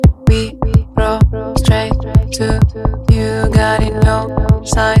to you got in your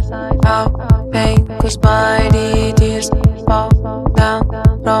sight. How pain goes by, the tears fall down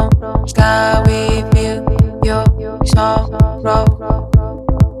from sky. We feel your sorrow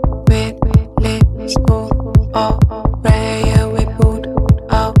with lips full of prayer. We put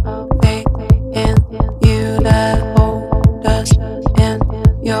our faith in you that hold us in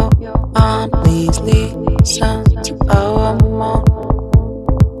your arms. Please listen to our moan.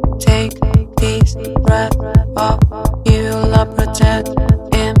 Take this breath of you, love, protect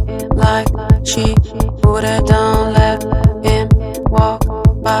him like she would have done. Let him walk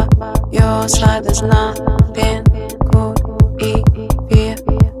by your side. There's nothing could he fear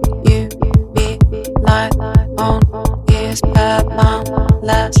you. Be light on his path.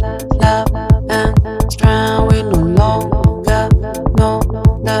 Boundless love and strength. We no longer know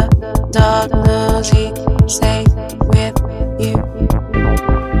the darkness. He stay with you.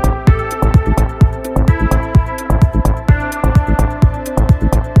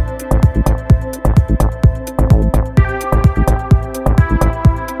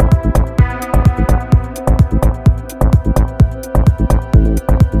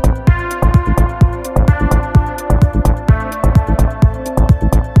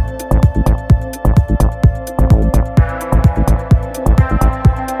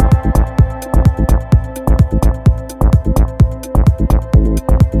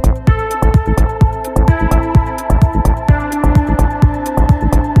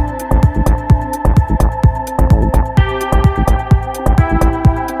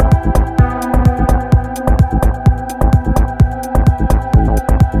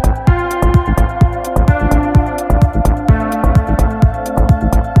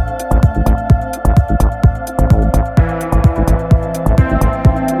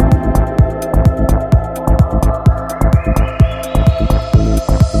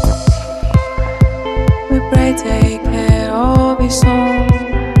 Take care of his soul.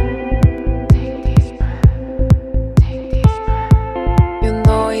 You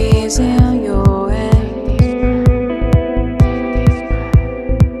know he's in your hands.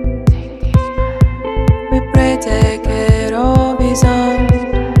 We pray, take care of his heart.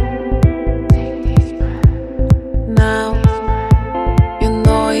 Now you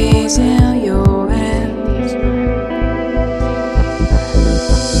know he's in your hands.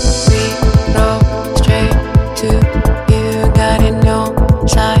 We roll straight to you, got in your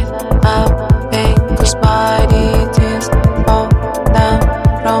sight. Our pain goes by, the tears fall down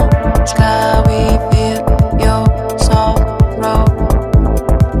from sky. We feel your sorrow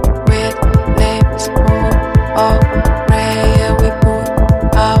with lips full of prayer. We put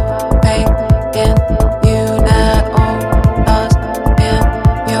our faith in you that hold us in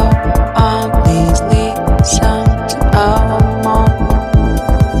your arms. Please listen to our moan.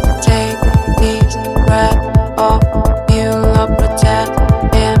 Take this breath of you, love, protect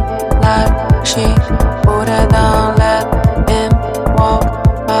him like she would have done. Let him walk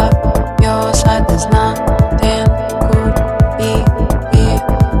by your side. There's nothing could he fear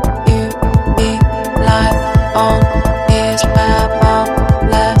you. Be light on his path.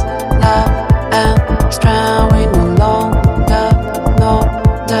 Boundless love and strength. We no longer know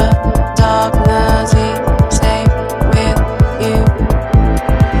the darkness. He stay with you.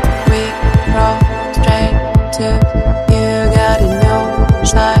 We roll straight to you, got in your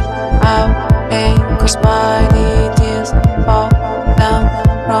sight. Our pain goes by, the tears fall down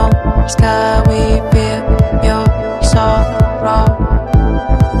from sky. We feel your sorrow.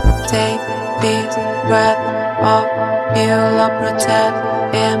 Take this breath of you, love, protect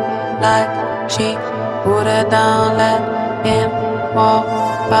him like she would have done. Let him walk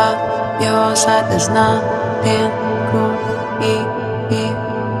by your side. There's nothing could he